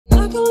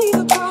can leave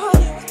a party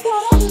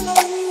without ever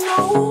letting you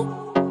know.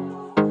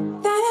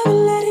 Without ever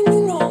letting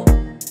you know.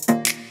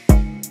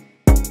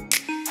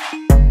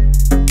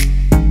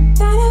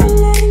 Without ever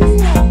letting you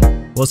know.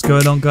 What's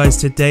going on, guys?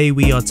 Today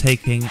we are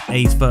taking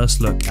a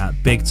first look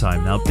at Big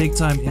Time. Now, Big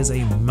Time is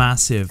a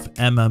massive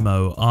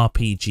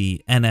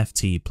MMORPG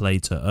NFT play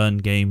to earn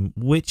game,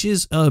 which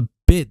is a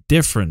bit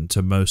different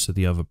to most of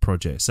the other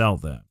projects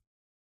out there.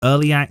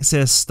 Early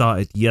access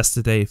started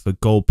yesterday for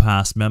Gold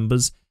Pass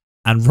members,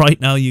 and right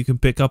now you can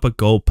pick up a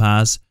Gold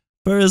Pass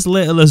for as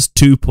little as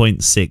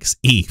 2.6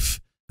 ETH.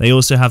 They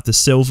also have the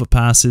Silver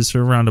Passes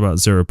for around about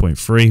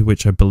 0.3,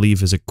 which I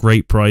believe is a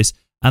great price,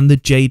 and the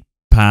Jade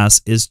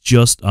Pass is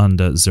just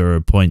under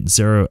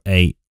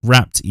 0.08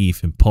 wrapped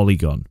ETH in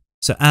Polygon.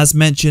 So as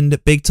mentioned,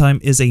 Big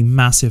Time is a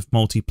massive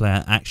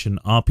multiplayer action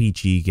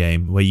RPG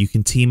game where you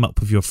can team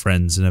up with your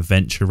friends and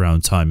adventure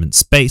around time and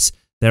space.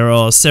 There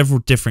are several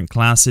different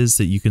classes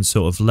that you can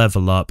sort of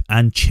level up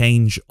and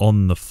change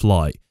on the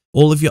fly.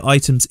 All of your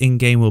items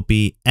in-game will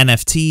be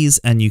NFTs,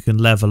 and you can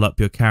level up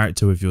your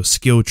character with your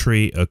skill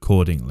tree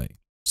accordingly.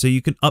 So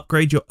you can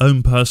upgrade your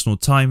own personal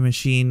time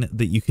machine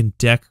that you can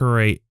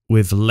decorate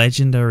with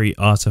legendary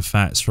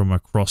artifacts from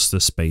across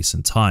the space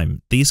and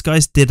time. These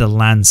guys did a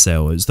land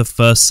sale. It was the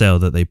first sale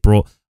that they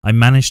brought. I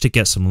managed to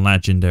get some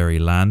legendary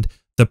land.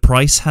 The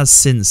price has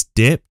since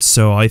dipped,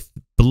 so I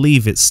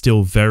believe it's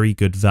still very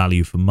good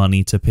value for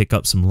money to pick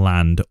up some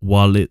land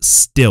while it's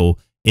still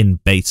in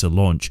beta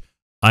launch.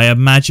 I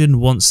imagine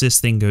once this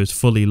thing goes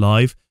fully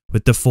live,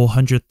 with the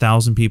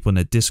 400,000 people in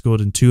their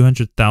Discord and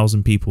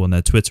 200,000 people on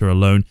their Twitter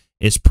alone,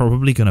 it's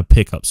probably going to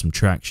pick up some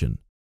traction.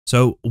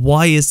 So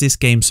why is this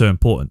game so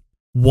important?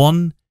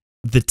 One,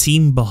 the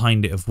team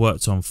behind it have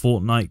worked on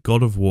Fortnite,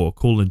 God of War,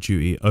 Call of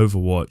Duty,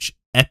 Overwatch,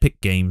 Epic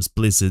Games,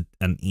 Blizzard,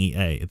 and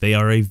EA. They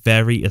are a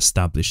very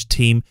established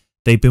team.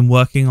 They've been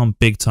working on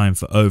Big Time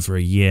for over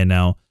a year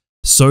now.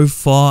 So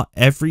far,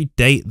 every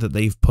date that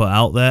they've put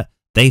out there,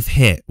 they've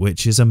hit,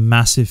 which is a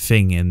massive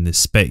thing in this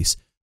space.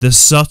 The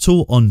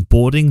subtle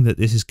onboarding that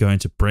this is going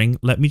to bring,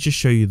 let me just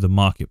show you the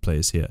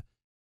marketplace here.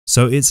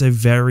 So it's a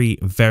very,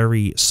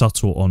 very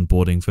subtle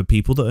onboarding for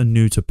people that are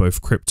new to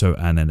both crypto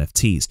and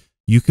NFTs.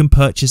 You can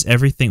purchase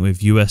everything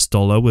with US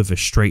dollar with a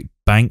straight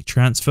bank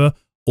transfer,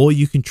 or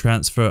you can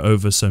transfer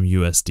over some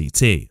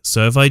USDT.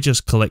 So if I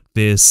just click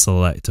this,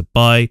 select to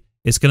buy,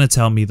 it's going to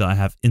tell me that I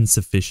have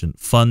insufficient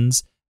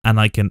funds, and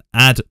I can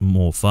add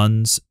more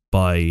funds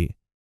by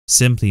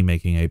simply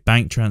making a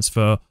bank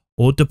transfer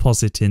or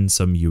depositing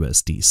some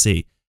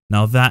USDC.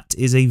 Now that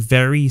is a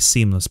very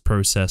seamless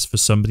process for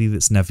somebody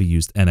that's never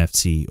used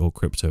NFT or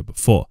crypto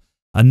before.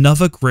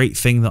 Another great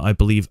thing that I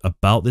believe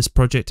about this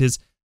project is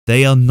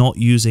they are not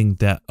using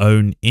their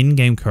own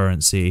in-game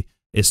currency.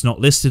 It's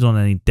not listed on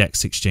any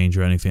DEX exchange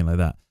or anything like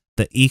that.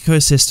 The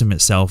ecosystem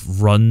itself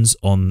runs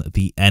on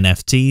the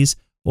NFTs,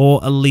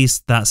 or at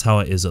least that's how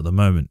it is at the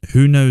moment.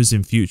 Who knows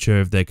in future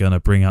if they're going to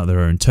bring out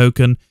their own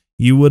token.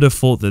 You would have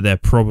thought that they're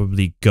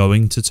probably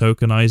going to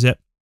tokenize it.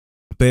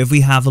 But if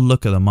we have a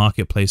look at the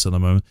marketplace at the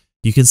moment,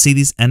 you can see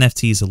these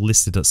NFTs are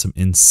listed at some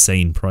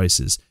insane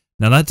prices.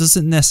 Now that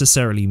doesn't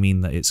necessarily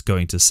mean that it's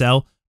going to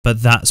sell,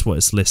 but that's what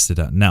it's listed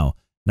at now.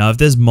 Now if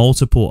there's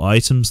multiple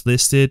items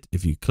listed,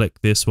 if you click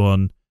this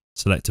one,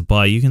 select to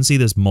buy, you can see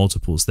there's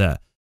multiples there.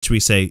 Should we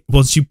say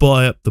once you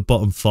buy up the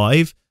bottom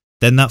 5,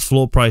 then that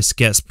floor price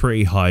gets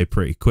pretty high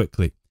pretty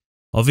quickly.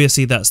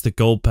 Obviously that's the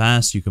Gold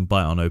Pass, you can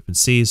buy it on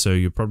OpenSea, so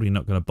you're probably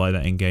not going to buy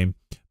that in game,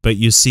 but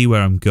you see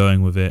where I'm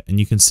going with it, and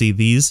you can see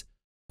these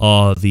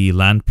are the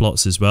land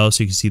plots as well.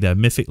 So you can see their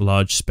mythic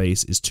large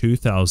space is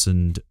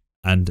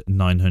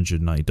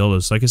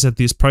 $2,990. Like I said,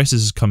 these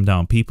prices have come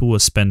down. People were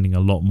spending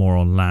a lot more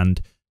on land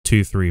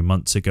 2-3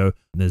 months ago.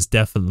 There's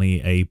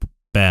definitely a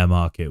bear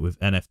market with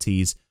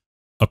NFTs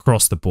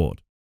across the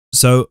board.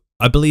 So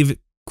I believe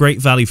great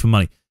value for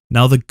money.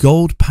 Now the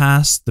Gold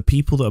Pass, the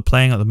people that are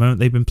playing at the moment,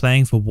 they've been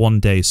playing for 1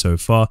 day so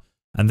far.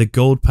 And the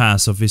Gold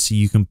Pass, obviously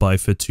you can buy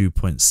for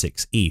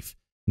 2.6 ETH.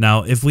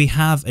 Now, if we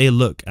have a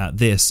look at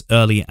this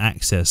early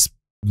access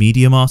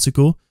Medium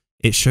article,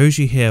 it shows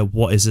you here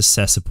what is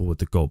accessible with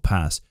the Gold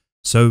Pass.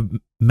 So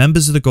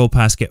members of the Gold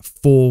Pass get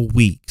 4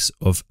 weeks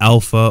of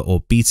alpha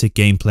or beta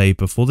gameplay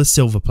before the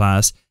Silver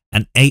Pass,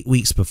 and 8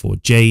 weeks before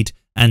Jade,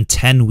 and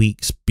 10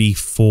 weeks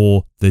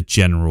before the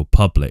general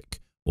public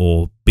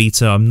or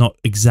beta. I'm not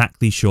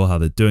exactly sure how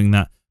they're doing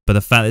that, but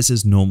the fact this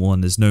is normal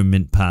and there's no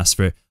mint pass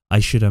for it, I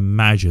should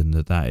imagine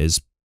that that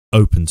is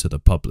open to the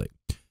public.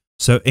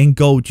 So in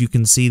gold, you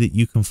can see that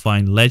you can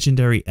find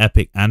legendary,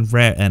 epic, and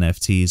rare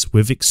NFTs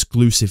with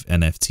exclusive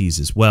NFTs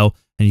as well.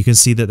 And you can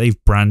see that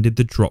they've branded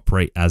the drop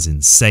rate as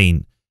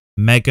insane,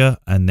 mega,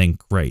 and then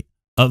great.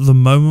 At the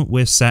moment,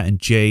 we're sat in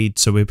Jade,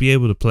 so we'll be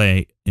able to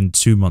play in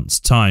 2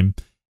 months' time,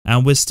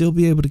 and we'll still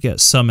be able to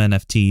get some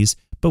NFTs,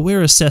 but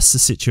we'll assess the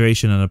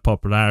situation and the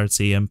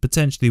popularity, and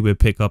potentially we'll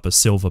pick up a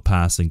Silver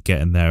Pass and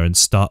get in there and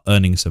start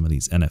earning some of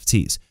these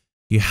NFTs.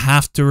 You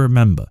have to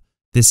remember,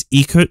 this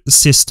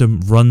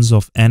ecosystem runs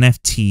off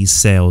NFT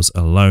sales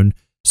alone,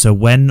 so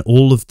when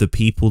all of the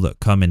people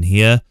that come in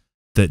here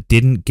that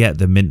didn't get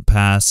the mint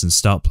pass and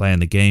start playing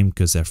the game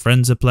because their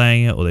friends are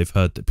playing it or they've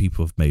heard that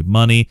people have made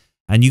money.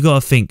 And you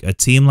got to think, a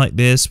team like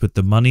this, with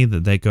the money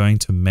that they're going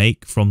to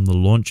make from the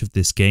launch of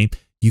this game,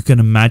 you can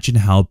imagine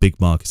how big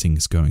marketing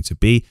is going to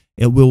be.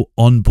 It will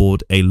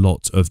onboard a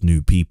lot of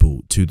new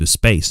people to the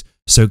space.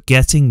 So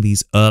getting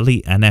these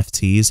early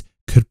NFTs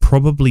could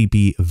probably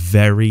be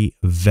very,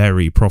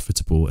 very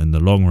profitable in the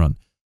long run.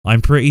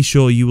 I'm pretty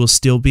sure you will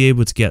still be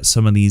able to get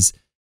some of these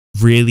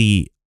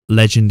really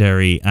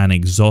legendary and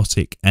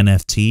exotic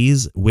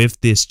NFTs with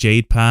this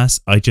Jade Pass.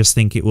 I just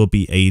think it will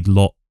be a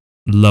lot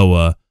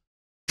lower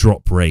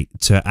drop rate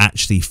to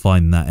actually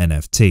find that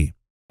NFT.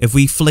 If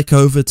we flick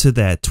over to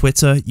their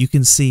Twitter, you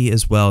can see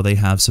as well they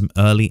have some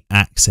early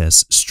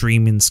access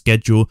streaming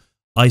schedule.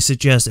 I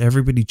suggest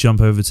everybody jump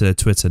over to their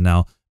Twitter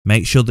now.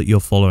 Make sure that you're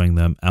following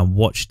them and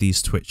watch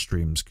these Twitch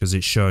streams because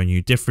it's showing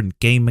you different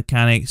game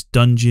mechanics,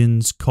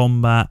 dungeons,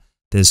 combat,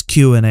 there's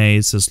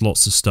Q&As, there's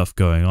lots of stuff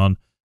going on.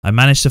 I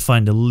managed to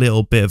find a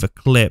little bit of a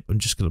clip. I'm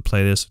just going to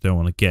play this. I don't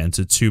want to get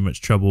into too much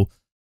trouble.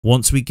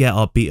 Once we get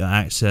our beta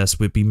access,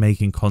 we'll be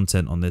making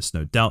content on this,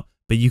 no doubt.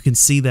 But you can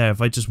see there,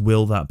 if I just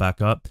wheel that back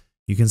up,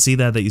 you can see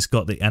there that he's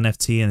got the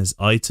NFT in his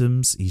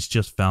items. He's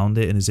just found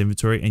it in his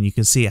inventory, and you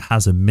can see it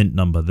has a mint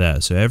number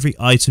there. So every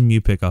item you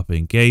pick up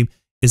in game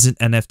is an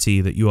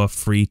NFT that you are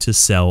free to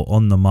sell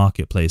on the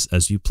marketplace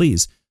as you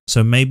please.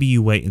 So maybe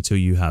you wait until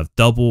you have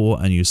double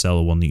and you sell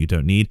the one that you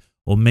don't need,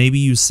 or maybe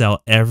you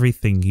sell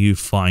everything you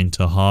find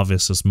to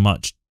harvest as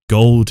much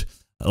gold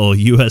or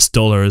US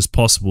dollar as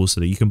possible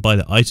so that you can buy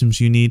the items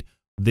you need.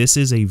 This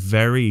is a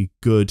very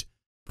good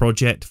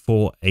project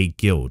for a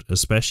guild,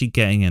 especially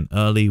getting in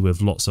early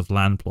with lots of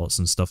land plots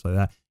and stuff like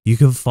that. You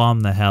can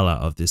farm the hell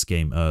out of this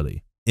game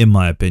early, in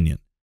my opinion.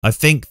 I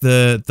think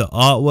the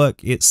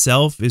artwork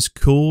itself is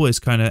cool. It's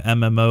kind of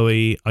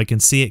MMO-y. I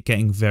can see it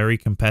getting very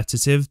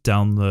competitive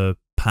down the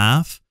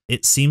path.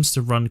 It seems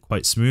to run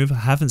quite smooth. I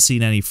haven't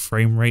seen any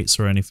frame rates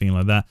or anything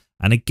like that.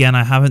 And again,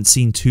 I haven't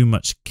seen too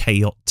much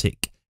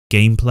chaotic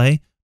gameplay,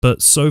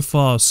 but so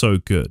far so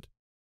good.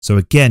 So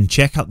again,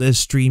 check out their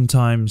stream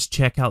times,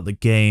 check out the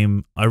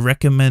game. I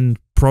recommend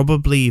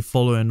probably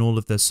following all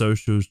of their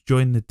socials,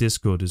 join the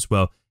Discord as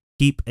well.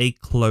 Keep a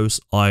close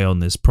eye on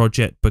this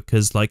project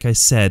because, like I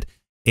said,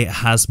 it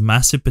has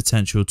massive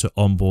potential to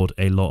onboard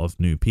a lot of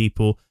new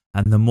people,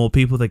 and the more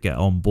people that get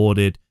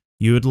onboarded,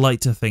 you would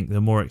like to think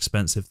the more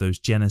expensive those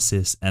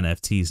Genesis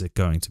NFTs are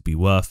going to be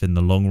worth in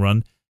the long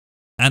run.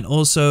 And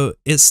also,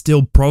 it's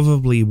still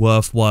probably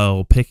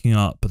worthwhile picking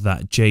up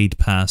that Jade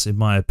Pass, in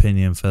my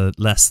opinion, for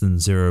less than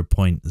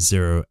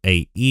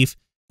 0.08 ETH.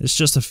 It's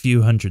just a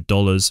few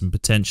 $100s, and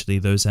potentially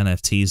those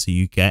NFTs that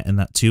you get in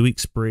that 2-week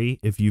spree,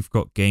 if you've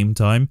got game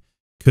time,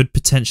 could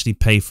potentially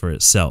pay for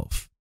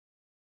itself.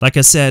 Like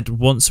I said,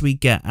 once we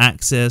get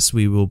access,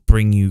 we will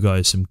bring you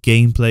guys some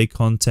gameplay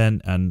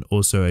content and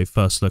also a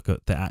first look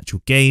at the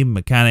actual game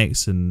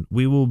mechanics, and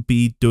we will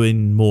be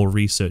doing more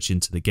research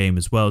into the game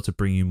as well to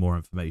bring you more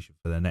information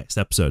for the next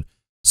episode.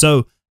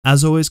 So,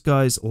 as always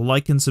guys,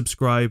 like and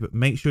subscribe.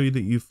 Make sure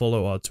that you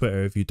follow our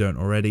Twitter if you don't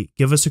already.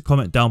 Give us a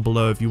comment down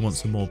below if you want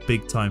some more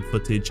big time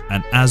footage,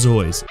 and as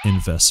always,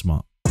 invest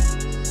smart.